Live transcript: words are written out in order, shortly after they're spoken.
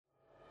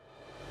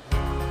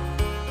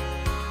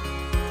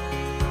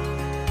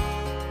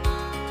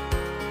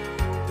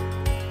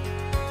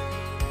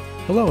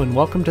Hello and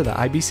welcome to the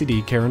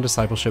IBCD Care and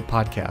Discipleship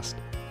Podcast.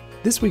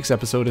 This week's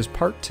episode is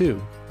part 2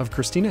 of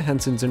Christina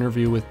Henson's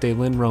interview with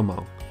Daelynn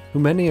Romo, who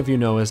many of you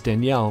know as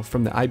Danielle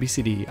from the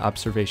IBCD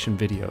observation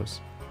videos.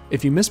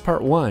 If you missed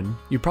part 1,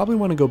 you probably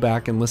want to go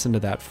back and listen to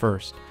that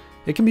first.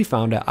 It can be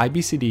found at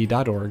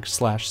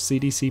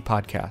ibcd.org/CDC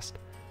podcast.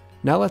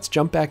 Now let's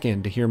jump back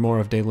in to hear more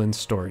of Daelynn's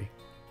story.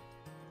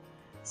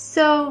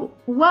 So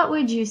what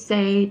would you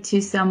say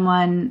to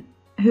someone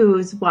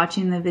who's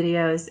watching the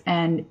videos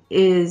and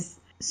is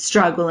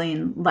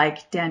struggling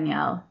like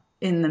Danielle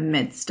in the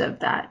midst of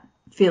that,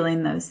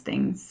 feeling those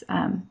things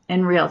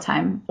in real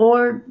time,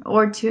 or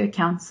to a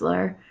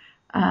counselor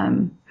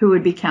who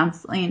would be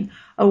counseling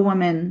a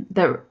woman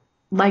that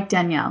like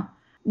Danielle?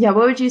 Yeah,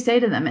 what would you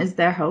say to them? Is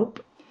there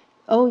hope?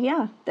 Oh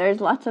yeah,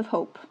 there's lots of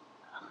hope.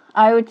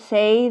 I would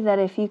say that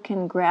if you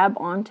can grab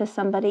onto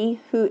somebody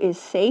who is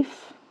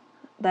safe,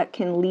 that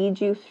can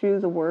lead you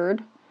through the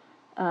Word,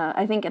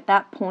 I think at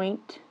that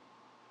point,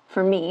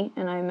 for me,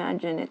 and I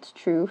imagine it's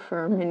true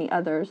for many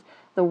others,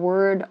 the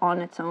Word on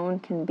its own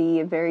can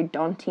be a very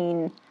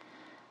daunting,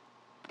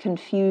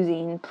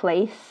 confusing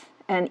place.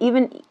 And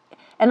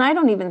I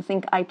don't even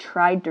think I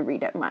tried to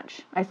read it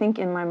much. I think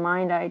in my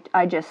mind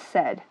I just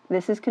said,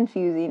 this is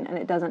confusing and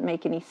it doesn't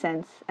make any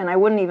sense, and I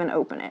wouldn't even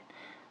open it.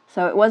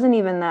 So it wasn't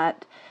even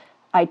that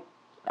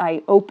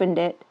I opened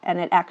it and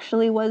it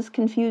actually was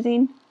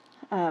confusing,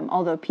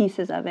 although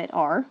pieces of it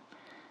are.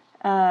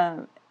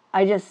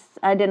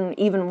 I didn't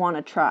even want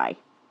to try.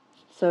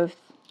 So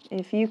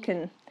if you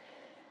can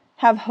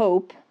have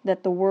hope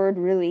that the Word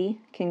really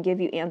can give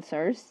you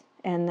answers,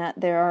 and that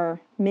there are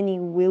many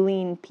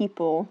willing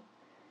people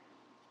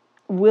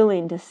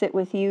willing to sit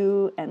with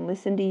you and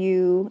listen to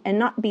you and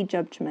not be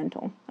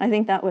judgmental. I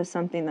think that was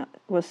something that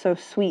was so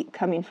sweet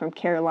coming from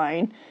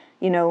Caroline,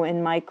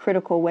 in my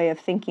critical way of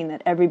thinking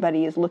that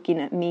everybody is looking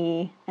at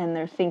me and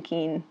they're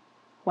thinking,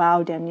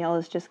 wow, Danielle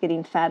is just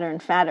getting fatter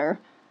and fatter.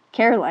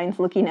 Caroline's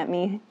looking at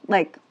me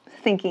like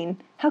thinking,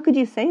 how could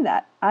you say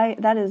that?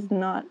 That is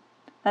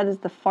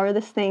the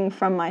farthest thing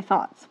from my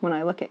thoughts when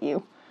I look at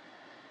you.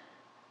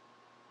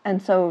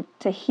 And so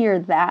to hear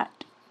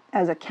that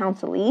as a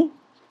counselee,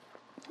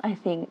 I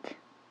think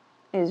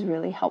is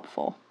really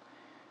helpful.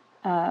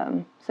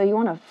 So you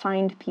want to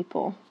find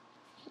people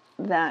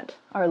that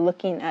are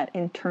looking at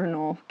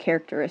internal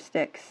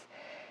characteristics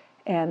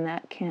and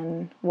that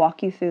can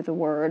walk you through the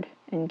Word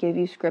and give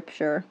you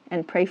scripture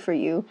and pray for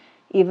you,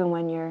 even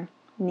when you're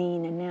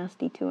mean and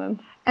nasty to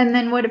them. And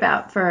then what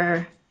about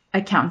for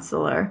a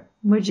counselor?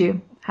 Would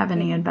you have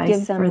any advice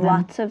for them? Give them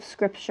lots of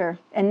scripture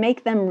and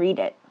make them read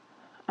it.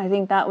 I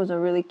think that was a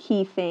really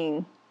key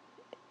thing.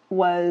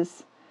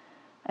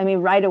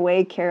 Right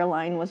away,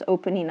 Caroline was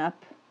opening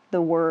up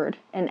the Word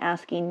and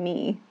asking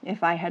me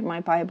if I had my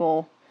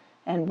Bible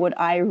and would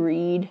I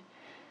read.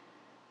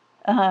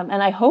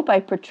 And I hope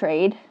I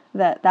portrayed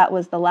that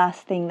was the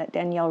last thing that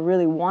Danielle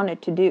really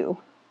wanted to do,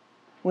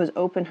 was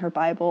open her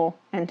Bible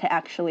and to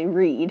actually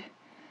read.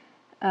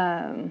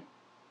 But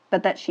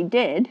that she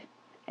did,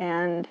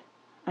 and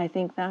I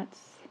think that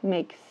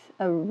makes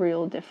a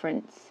real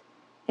difference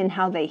in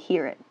how they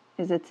hear it.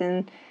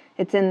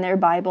 It's in their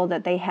Bible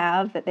that they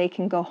have, that they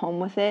can go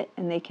home with it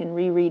and they can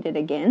reread it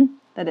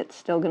again, that it's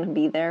still going to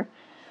be there,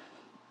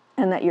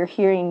 and that you're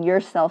hearing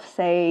yourself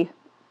say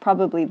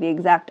probably the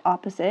exact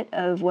opposite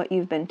of what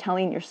you've been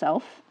telling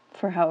yourself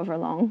for however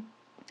long.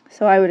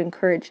 So I would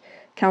encourage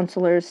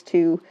counselors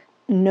to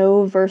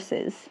know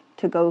verses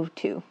to go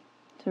to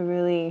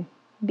really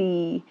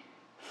be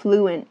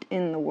fluent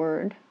in the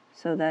Word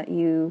so that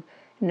you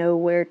know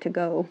where to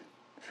go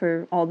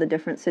for all the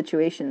different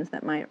situations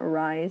that might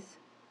arise.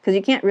 Because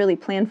you can't really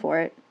plan for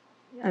it.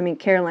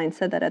 Caroline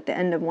said that at the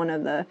end of one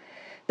of the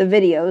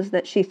videos,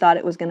 that she thought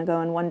it was going to go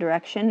in one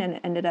direction and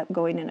it ended up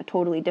going in a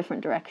totally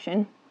different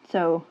direction.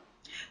 So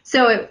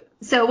it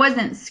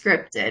wasn't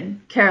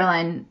scripted.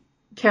 Caroline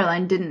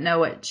didn't know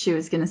what she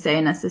was going to say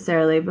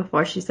necessarily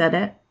before she said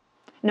it.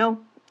 No,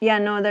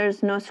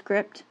 there's no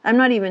script. I'm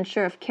not even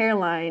sure if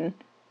Caroline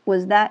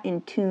was that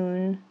in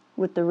tune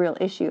with the real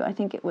issue. I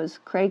think it was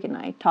Craig and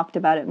I talked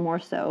about it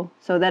more so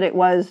that it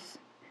was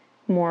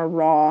more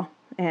raw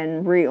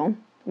and real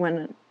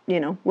when,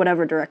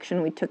 whatever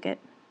direction we took it.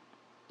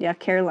 Yeah,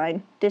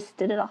 Caroline just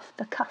did it off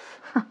the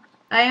cuff.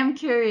 I am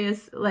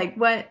curious,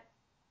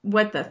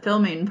 what the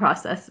filming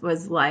process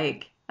was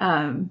like.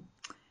 What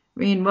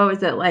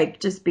was it like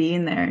just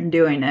being there and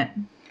doing it?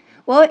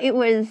 Well, it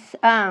was,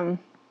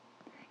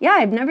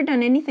 I've never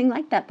done anything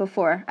like that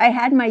before. I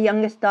had my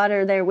youngest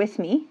daughter there with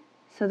me,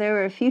 so there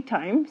were a few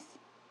times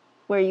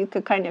where you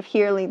could kind of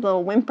hear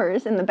little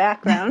whimpers in the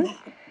background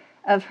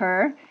of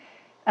her.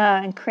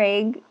 And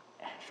Craig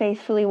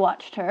faithfully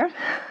watched her,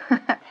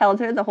 held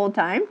her the whole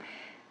time.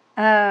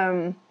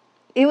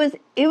 It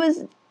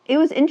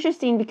was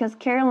interesting because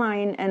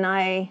Caroline and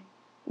I,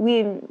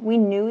 we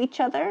knew each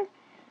other,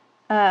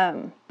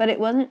 but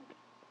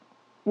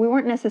we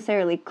weren't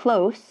necessarily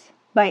close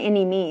by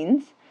any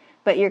means.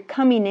 But you're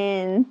coming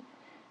in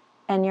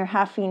and you're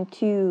having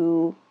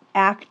to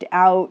act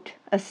out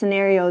a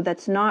scenario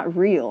that's not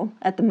real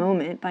at the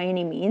moment by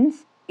any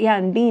means.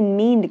 and being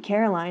mean to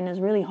Caroline is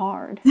really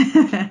hard.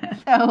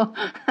 So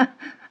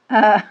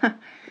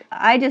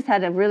I just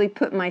had to really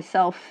put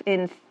myself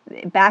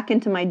back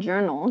into my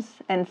journals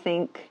and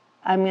think,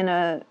 I'm going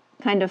to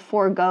kind of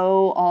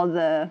forego all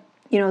the,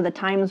 the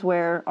times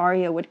where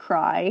Arya would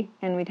cry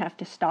and we'd have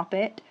to stop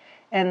it.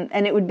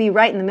 And it would be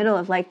right in the middle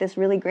of like this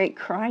really great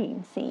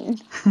crying scene.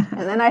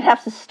 And then I'd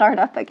have to start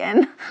up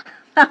again.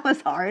 That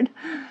was hard.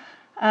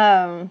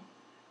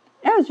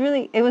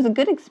 It was a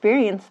good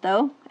experience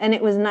though. And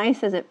it was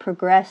nice as it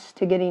progressed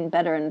to getting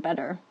better and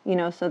better.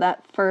 So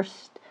that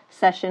first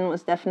session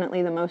was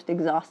definitely the most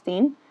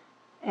exhausting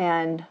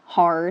and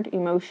hard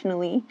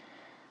emotionally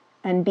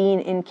and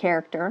being in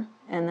character.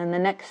 And then the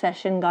next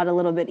session got a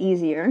little bit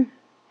easier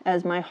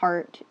as my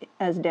heart,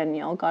 as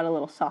Danielle, got a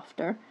little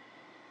softer.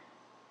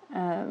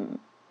 And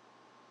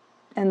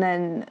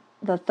then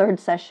the third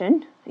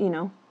session,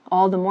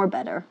 all the more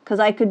better. Because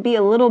I could be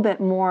a little bit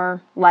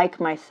more like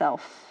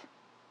myself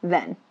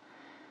then.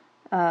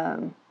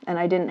 And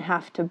I didn't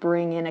have to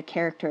bring in a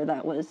character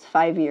that was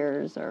 5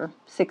 years or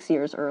 6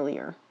 years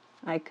earlier.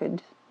 I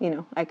could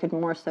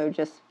more so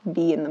just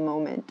be in the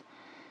moment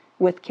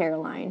with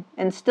Caroline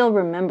and still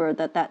remember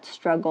that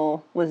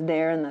struggle was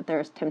there and that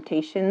there's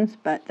temptations,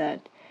 but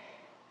that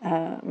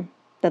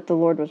the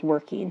Lord was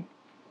working.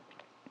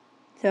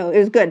 So it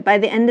was good. By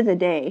the end of the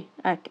day,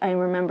 I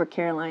remember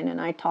Caroline and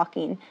I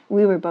talking.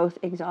 We were both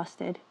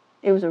exhausted.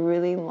 It was a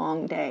really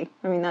long day.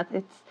 I mean,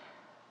 it's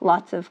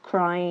lots of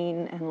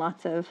crying and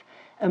lots of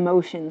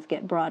emotions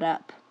get brought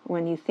up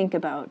when you think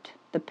about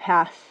the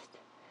past.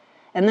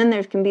 And then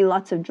there can be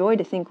lots of joy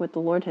to think what the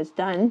Lord has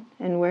done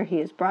and where he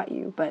has brought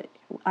you. But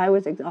I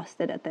was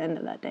exhausted at the end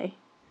of that day.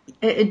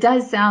 It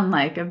does sound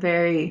like a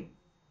very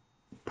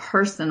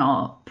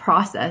personal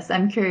process.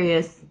 I'm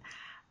curious,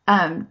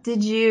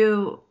 did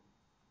you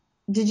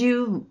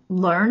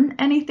learn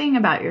anything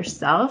about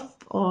yourself,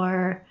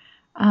 or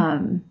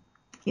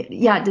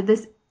did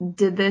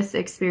this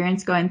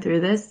experience going through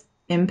this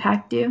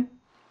impact you?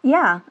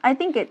 Yeah, I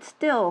think it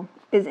still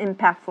is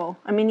impactful.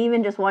 I mean,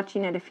 even just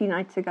watching it a few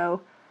nights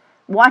ago,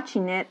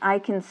 I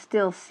can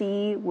still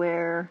see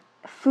where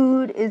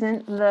food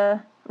isn't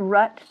the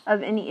rut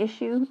of any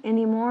issue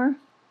anymore,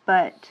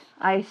 but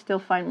I still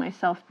find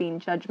myself being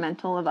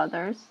judgmental of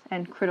others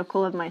and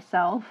critical of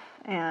myself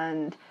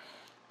and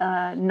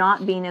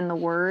not being in the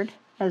Word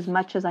as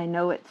much as I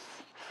know it's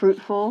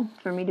fruitful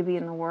for me to be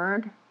in the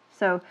Word.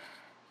 So,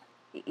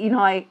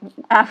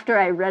 after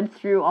I read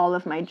through all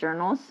of my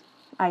journals,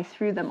 I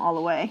threw them all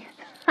away.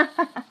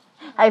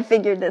 I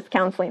figured this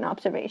counseling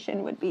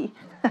observation would be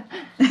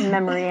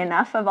memory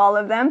enough of all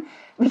of them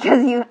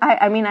because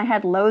I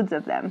had loads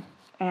of them.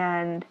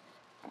 And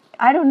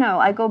I don't know,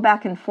 I go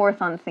back and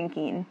forth on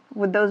thinking,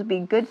 would those be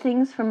good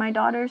things for my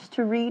daughters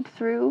to read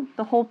through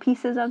the whole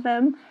pieces of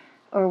them?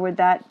 Or would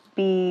that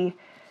be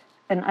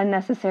an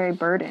unnecessary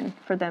burden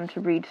for them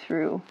to read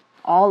through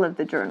all of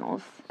the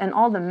journals and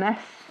all the mess,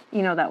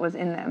 that was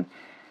in them?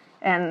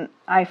 And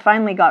I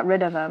finally got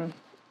rid of them,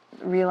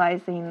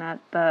 realizing that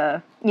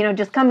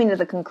just coming to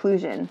the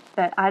conclusion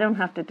that I don't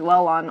have to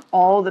dwell on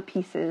all the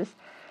pieces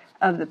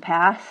of the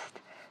past,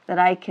 that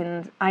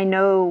I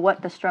know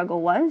what the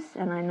struggle was,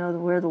 and I know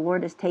where the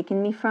Lord has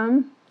taken me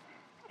from,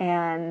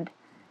 and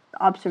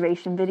the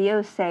observation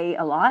videos say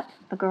a lot.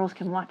 The girls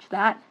can watch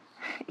that,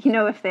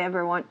 if they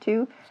ever want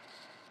to.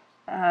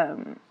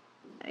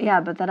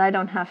 But that I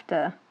don't have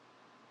to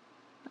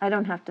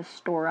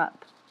store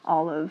up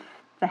all of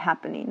the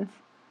happenings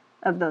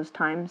of those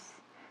times.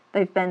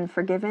 They've been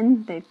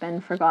forgiven. They've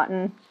been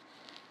forgotten.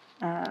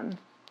 And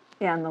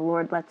the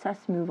Lord lets us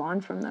move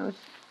on from those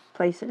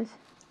places.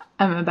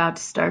 I'm about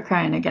to start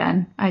crying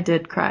again. I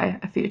did cry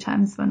a few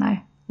times when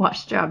I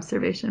watched your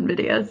observation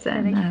videos.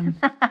 And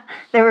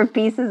there were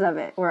pieces of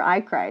it where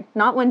I cried.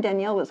 Not when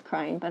Danielle was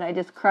crying, but I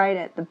just cried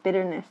at the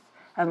bitterness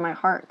of my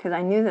heart because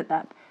I knew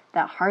that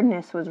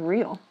hardness was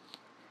real.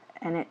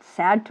 And it's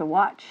sad to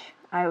watch.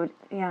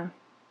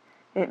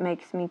 It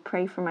makes me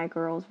pray for my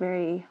girls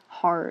very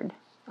hard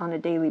on a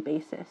daily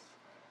basis,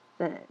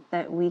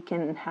 that we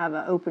can have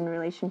an open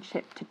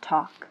relationship to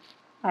talk.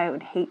 I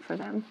would hate for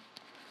them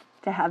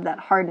to have that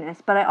hardness,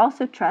 but I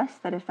also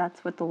trust that if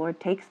that's what the Lord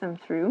takes them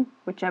through,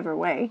 whichever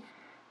way,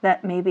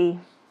 that maybe,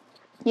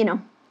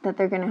 that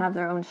they're going to have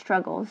their own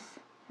struggles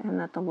and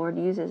that the Lord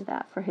uses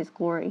that for his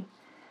glory.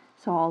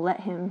 So I'll let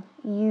him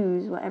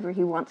use whatever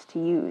he wants to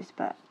use,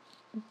 but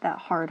that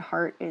hard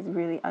heart is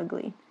really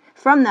ugly.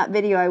 From that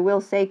video, I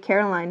will say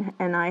Caroline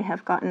and I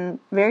have gotten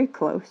very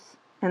close.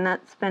 And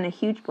that's been a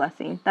huge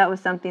blessing. That was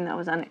something that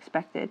was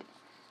unexpected.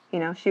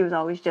 She was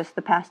always just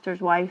the pastor's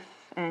wife,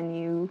 and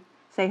you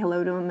say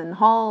hello to them in the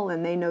hall,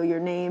 and they know your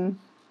name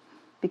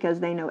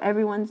because they know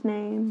everyone's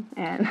name.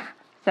 And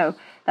so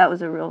that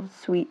was a real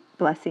sweet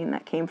blessing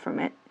that came from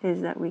it,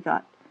 is that we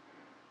got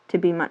to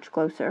be much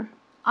closer.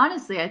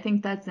 Honestly, I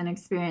think that's an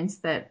experience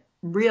that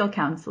real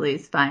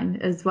counselees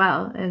find as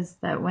well, is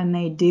that when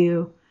they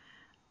do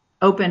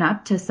open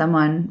up to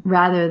someone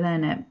rather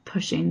than it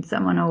pushing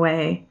someone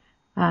away,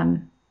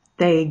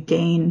 they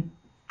gain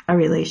a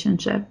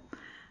relationship.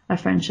 a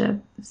friendship.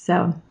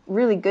 So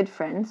really good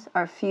friends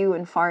are few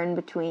and far in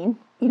between.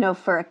 You know,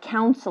 for a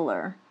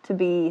counselor to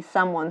be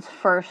someone's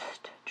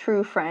first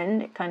true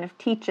friend, it kind of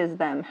teaches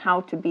them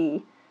how to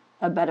be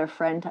a better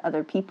friend to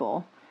other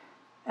people,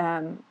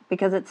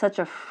 because it's such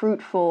a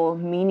fruitful,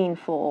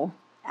 meaningful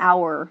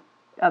hour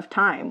of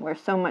time where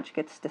so much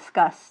gets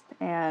discussed,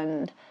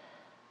 and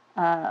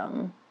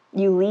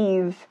you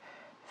leave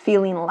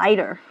feeling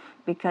lighter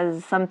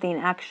because something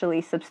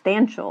actually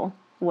substantial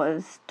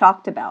was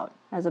talked about,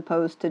 as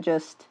opposed to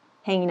just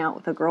hanging out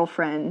with a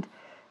girlfriend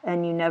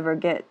and you never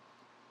get,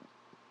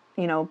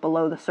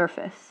 below the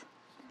surface.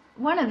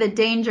 One of the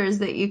dangers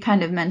that you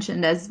kind of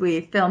mentioned as we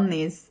film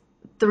these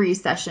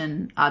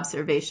 3-session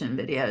observation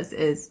videos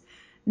is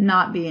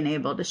not being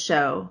able to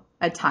show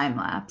a time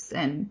lapse.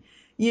 And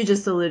you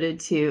just alluded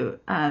to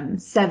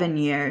 7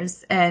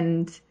 years.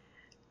 And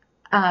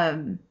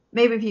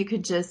maybe if you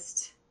could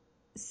just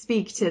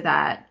speak to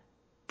that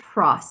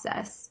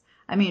process.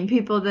 I mean,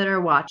 people that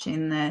are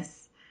watching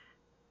this,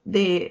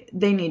 they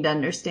need to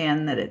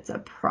understand that it's a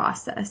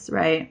process,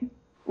 right?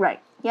 Right.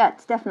 Yeah,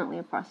 it's definitely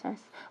a process.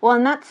 Well,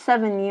 and that's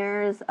 7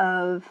 years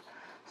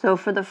so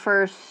for the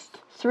first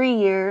 3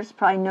 years,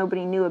 probably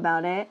nobody knew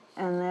about it.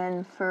 And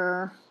then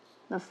for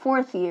the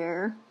 4th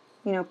year,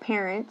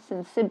 parents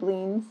and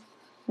siblings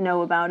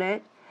know about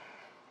it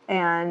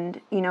and,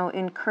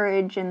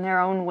 encourage in their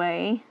own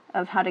way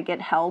of how to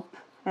get help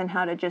and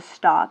how to just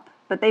stop.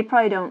 But they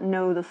probably don't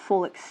know the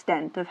full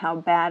extent of how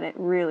bad it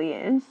really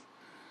is.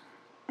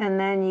 And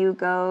then you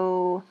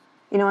go,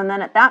 and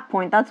then at that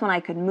point, that's when I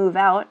could move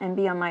out and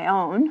be on my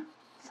own.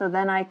 So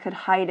then I could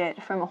hide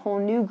it from a whole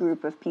new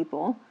group of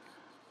people.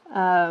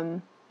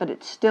 But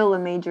it's still a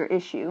major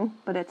issue,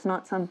 but it's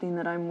not something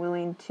that I'm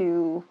willing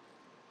to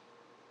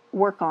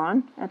work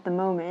on at the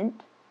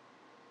moment.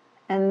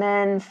 And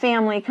then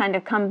family kind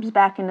of comes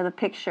back into the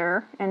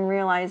picture and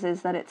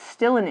realizes that it's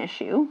still an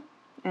issue.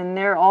 And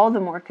they're all the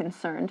more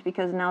concerned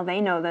because now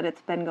they know that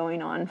it's been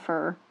going on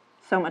for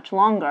so much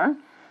longer.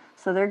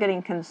 So they're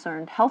getting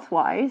concerned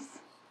health-wise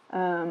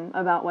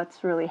about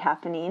what's really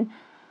happening.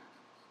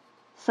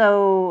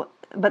 So,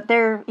 but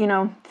they're,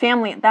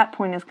 family at that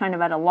point is kind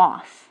of at a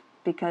loss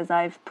because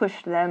I've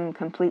pushed them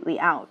completely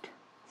out.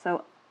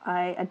 So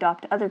I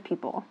adopt other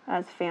people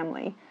as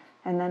family.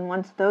 And then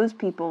once those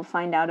people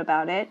find out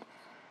about it,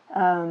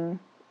 I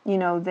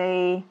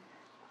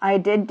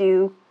did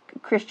do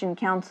Christian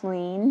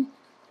counseling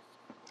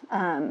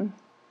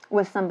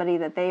with somebody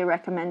that they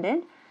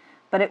recommended,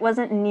 but it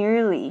wasn't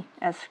nearly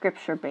as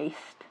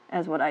scripture-based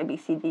as what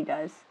IBCD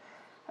does.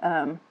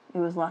 It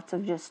was lots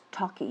of just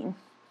talking.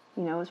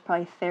 It was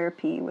probably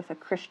therapy with a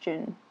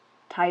Christian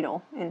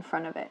title in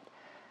front of it,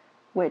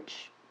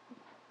 which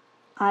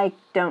I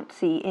don't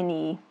see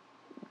any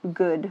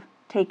good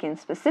taken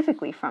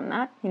specifically from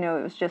that. It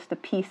was just a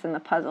piece in the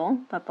puzzle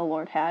that the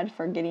Lord had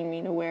for getting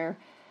me to where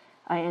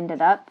I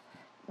ended up.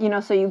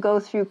 So you go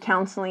through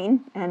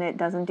counseling and it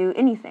doesn't do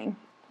anything.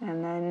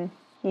 And then,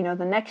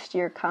 the next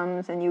year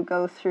comes and you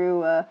go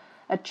through a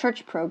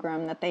church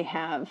program that they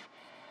have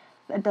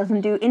that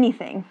doesn't do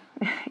anything.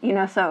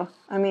 So,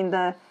 I mean,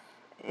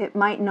 it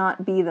might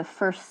not be the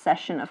first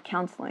session of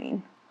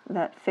counseling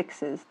that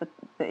fixes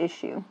the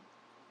issue.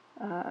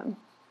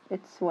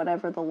 It's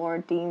whatever the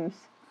Lord deems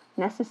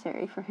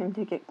necessary for him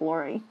to get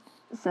glory.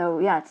 So,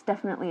 yeah, it's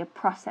definitely a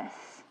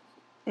process.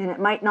 And it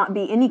might not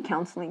be any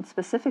counseling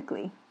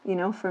specifically.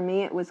 For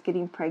me, it was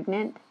getting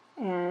pregnant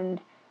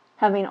and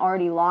having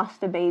already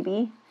lost a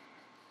baby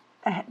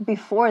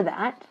before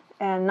that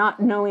and not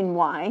knowing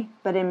why,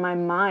 but in my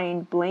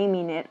mind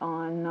blaming it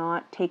on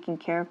not taking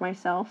care of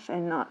myself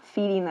and not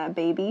feeding that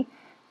baby.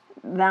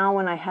 Now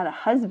when I had a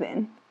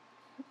husband,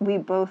 we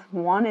both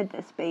wanted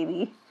this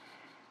baby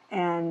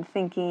and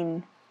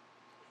thinking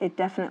it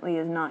definitely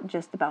is not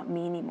just about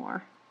me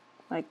anymore.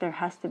 Like there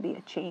has to be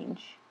a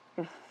change.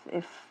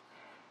 If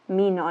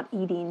me not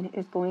eating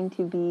is going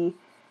to be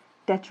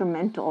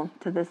detrimental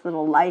to this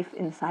little life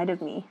inside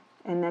of me,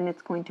 and then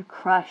it's going to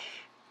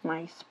crush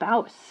my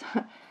spouse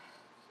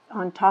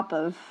on top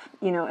of,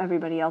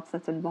 everybody else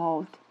that's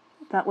involved.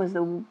 That was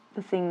the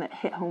thing that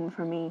hit home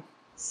for me.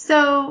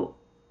 So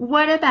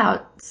what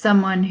about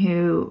someone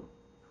who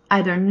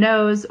either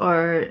knows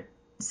or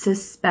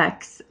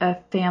suspects a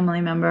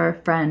family member or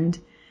friend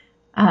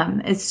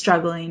is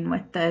struggling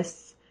with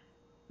this,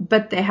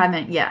 but they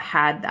haven't yet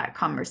had that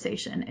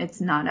conversation?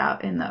 It's not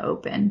out in the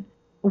open.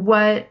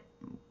 What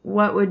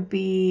would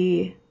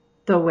be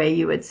the way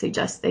you would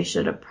suggest they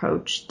should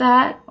approach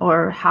that?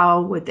 Or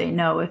how would they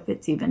know if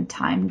it's even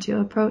time to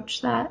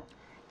approach that?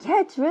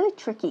 Yeah, it's really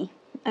tricky.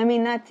 I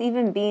mean, that's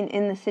even being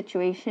in the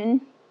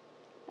situation.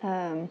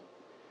 The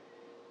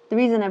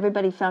reason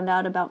everybody found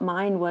out about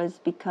mine was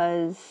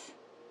because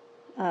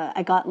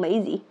I got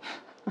lazy.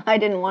 I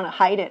didn't want to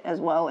hide it as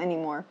well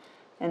anymore.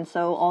 And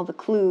so all the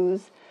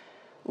clues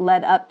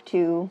led up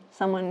to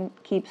someone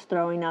keeps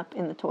throwing up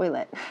in the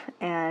toilet.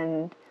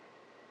 And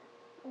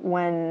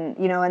when,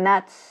 and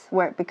that's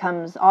where it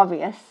becomes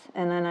obvious.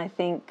 And then I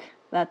think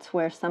that's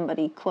where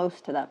somebody close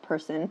to that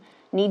person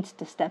needs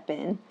to step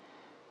in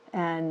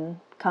and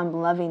come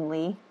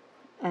lovingly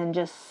and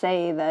just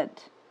say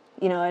that,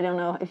 I don't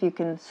know if you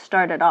can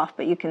start it off,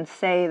 but you can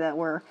say that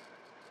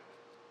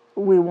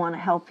we want to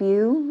help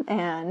you,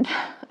 and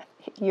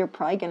you're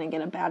probably going to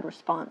get a bad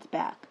response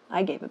back.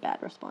 I gave a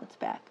bad response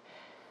back.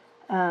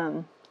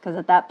 Because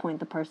at that point,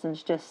 the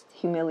person's just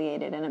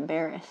humiliated and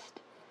embarrassed.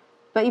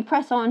 But you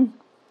press on.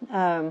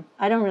 I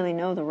don't really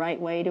know the right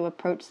way to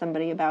approach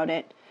somebody about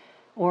it,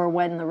 or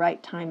when the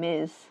right time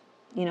is.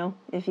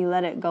 If you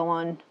let it go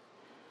on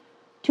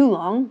too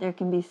long, there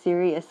can be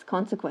serious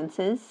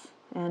consequences.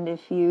 And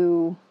if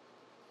you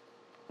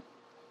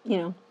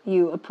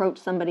approach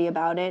somebody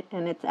about it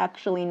and it's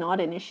actually not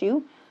an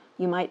issue,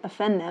 you might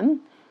offend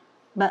them.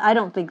 But I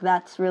don't think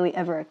that's really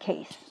ever a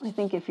case. I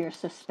think if you're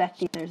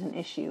suspecting there's an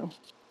issue,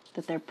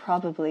 that there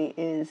probably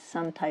is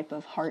some type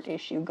of heart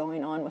issue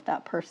going on with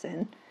that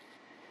person.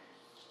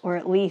 Or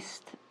at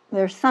least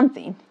there's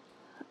something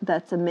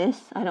that's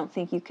amiss. I don't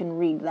think you can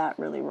read that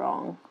really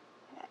wrong.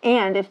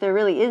 And if there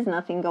really is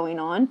nothing going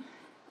on,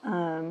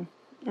 and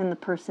the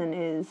person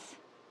is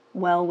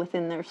well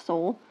within their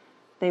soul,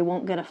 they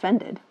won't get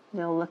offended.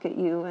 They'll look at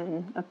you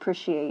and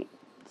appreciate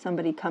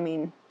somebody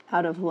coming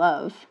out of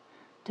love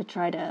to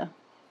try to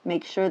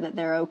make sure that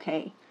they're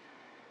okay.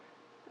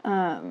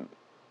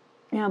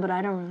 But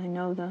I don't really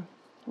know the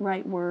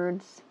right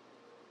words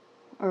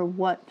or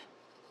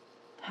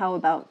how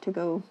to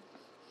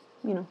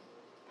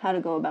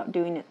go about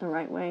doing it the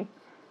right way.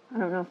 I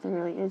don't know if there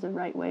really is a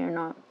right way or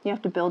not. You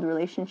have to build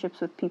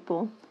relationships with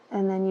people,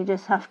 and then you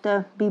just have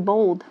to be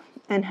bold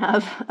and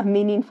have a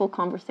meaningful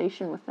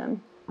conversation with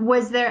them.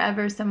 Was there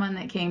ever someone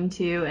that came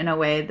to you in a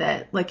way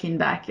that, looking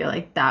back, you're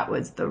like, that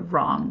was the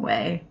wrong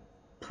way?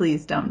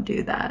 Please don't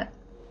do that.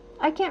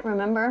 I can't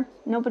remember.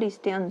 Nobody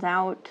stands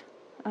out.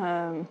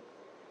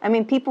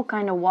 People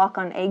kind of walk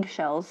on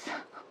eggshells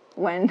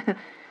when,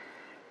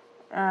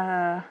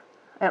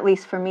 at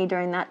least for me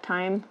during that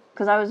time,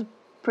 because I was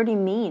pretty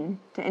mean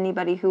to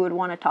anybody who would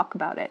want to talk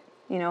about it.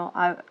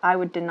 I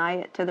would deny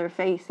it to their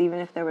face, even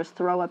if there was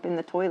throw up in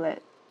the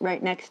toilet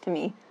right next to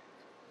me.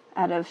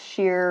 Out of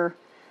sheer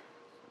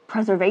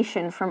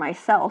preservation for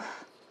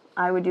myself,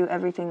 I would do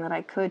everything that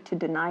I could to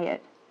deny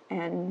it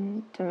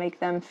and to make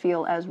them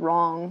feel as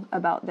wrong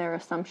about their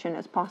assumption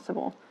as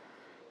possible.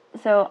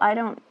 So I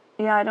don't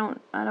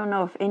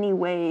know if any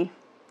way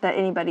that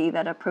anybody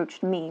that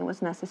approached me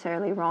was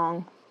necessarily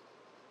wrong.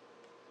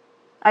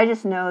 I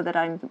just know that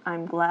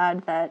I'm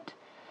glad that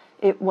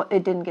it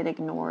didn't get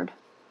ignored.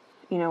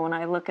 When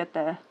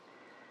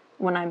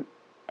I'm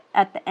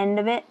at the end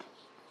of it,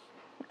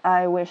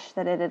 I wish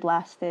that it had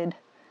lasted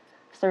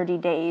 30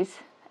 days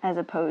as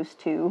opposed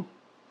to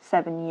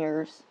 7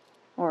 years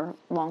or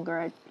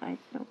longer. I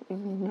don't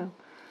even know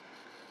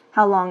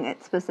how long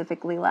it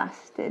specifically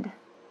lasted,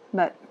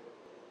 but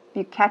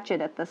you catch it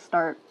at the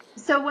start.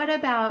 So what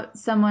about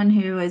someone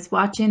who is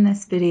watching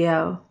this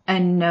video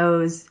and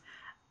knows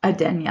a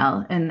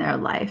Danielle in their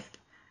life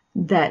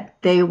that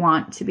they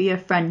want to be a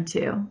friend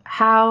to?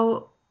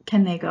 How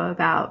can they go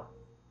about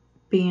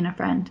being a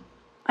friend?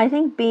 I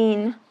think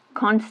being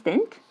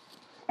constant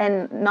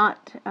and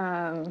not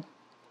in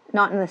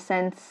the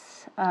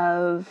sense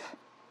of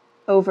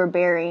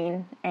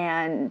overbearing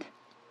and,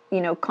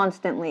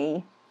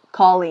 constantly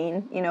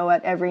calling,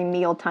 at every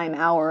mealtime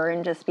hour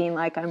and just being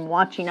like, I'm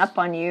watching up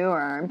on you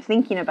or I'm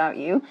thinking about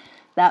you.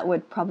 That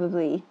would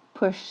probably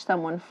push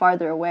someone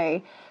farther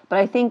away. But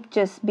I think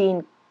just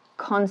being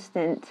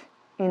constant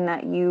in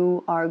that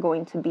you are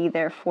going to be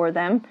there for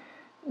them,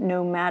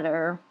 no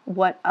matter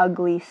what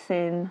ugly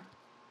sin,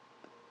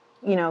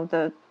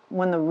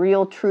 when the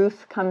real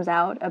truth comes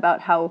out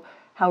about how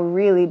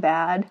really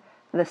bad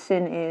the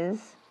sin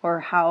is, or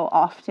how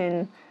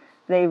often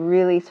they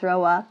really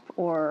throw up,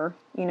 or,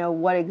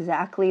 what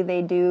exactly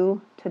they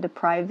do to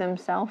deprive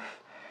themselves.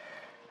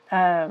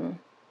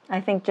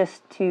 I think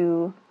just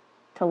to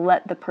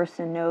let the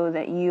person know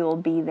that you'll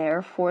be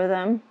there for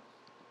them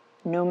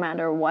no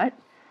matter what.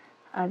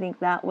 I think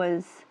that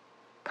was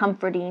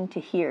comforting to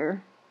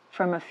hear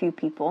from a few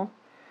people.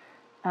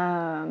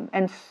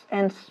 And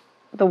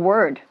the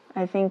Word.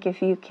 I think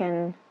if you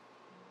can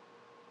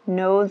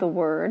know the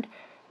Word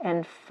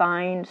and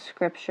find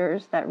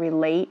scriptures that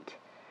relate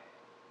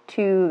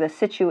to the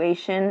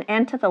situation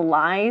and to the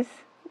lies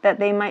that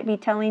they might be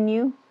telling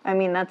you.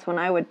 That's when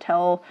I would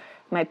tell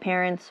my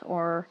parents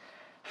or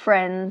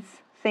friends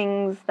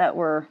things that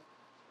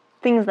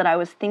I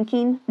was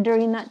thinking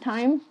during that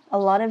time. A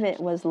lot of it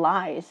was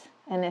lies.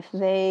 And if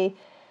they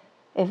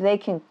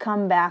can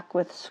come back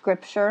with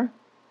scripture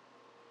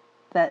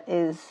that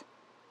is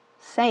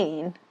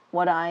saying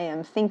what I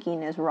am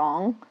thinking is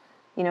wrong,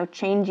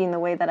 changing the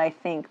way that I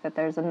think, that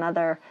there's a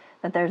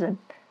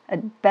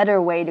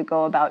better way to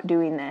go about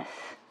doing this.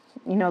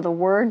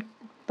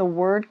 The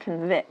word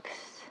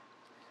convicts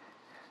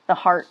the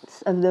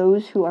hearts of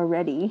those who are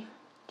ready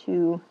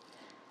to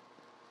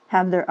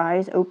have their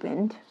eyes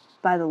opened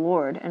by the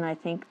Lord. And I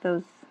think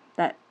that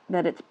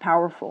it's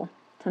powerful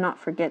to not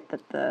forget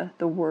that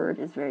the word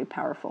is very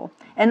powerful.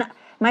 And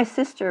my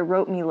sister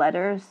wrote me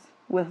letters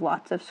with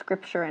lots of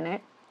scripture in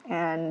it,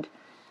 and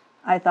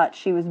I thought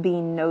she was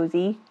being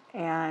nosy,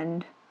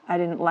 and I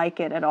didn't like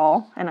it at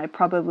all, and I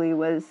probably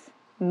was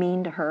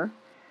mean to her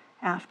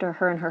after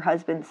her and her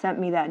husband sent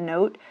me that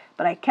note.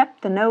 But I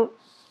kept the note,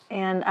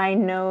 and I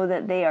know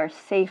that they are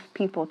safe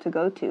people to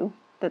go to,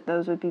 that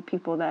those would be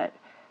people that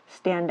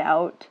stand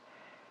out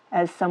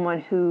as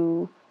someone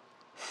who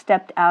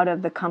stepped out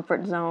of the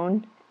comfort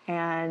zone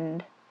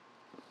and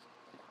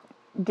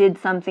did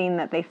something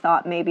that they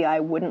thought maybe I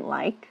wouldn't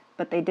like,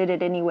 but they did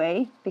it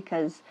anyway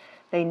because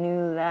they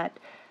knew that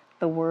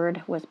the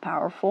word was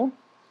powerful.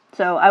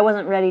 So I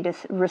wasn't ready to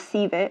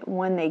receive it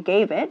when they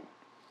gave it,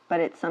 but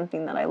it's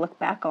something that I look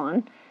back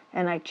on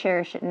and I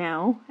cherish it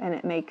now, and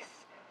it makes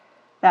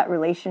that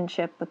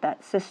relationship with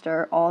that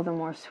sister all the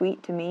more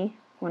sweet to me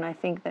when I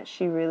think that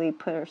she really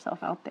put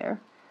herself out there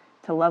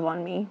to love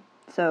on me.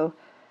 So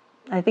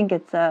I think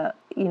it's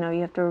you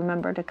have to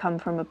remember to come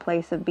from a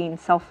place of being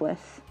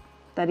selfless,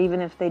 that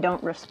even if they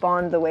don't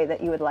respond the way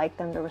that you would like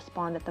them to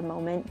respond at the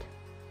moment,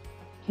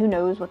 who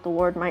knows what the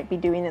Lord might be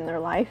doing in their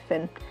life,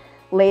 and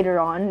later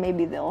on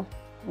maybe they'll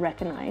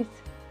recognize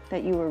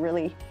that you were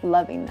really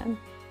loving them.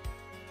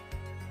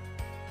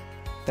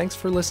 Thanks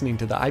for listening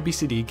to the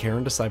IBCD Care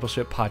and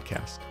Discipleship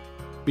podcast.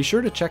 Be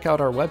sure to check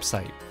out our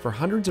website for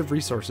hundreds of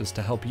resources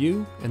to help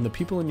you and the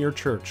people in your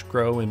church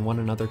grow in one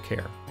another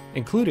care,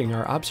 including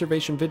our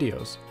observation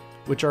videos,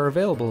 which are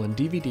available in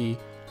DVD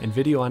and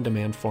video on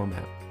demand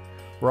format.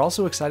 We're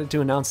also excited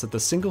to announce that the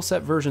single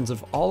set versions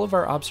of all of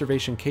our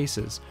observation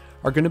cases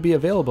are going to be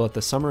available at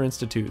the Summer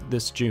Institute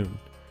this June.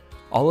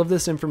 All of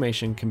this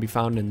information can be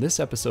found in this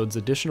episode's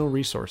additional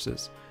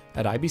resources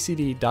at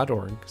ibcd.org/cdc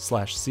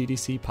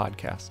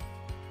podcast.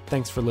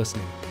 Thanks for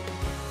listening.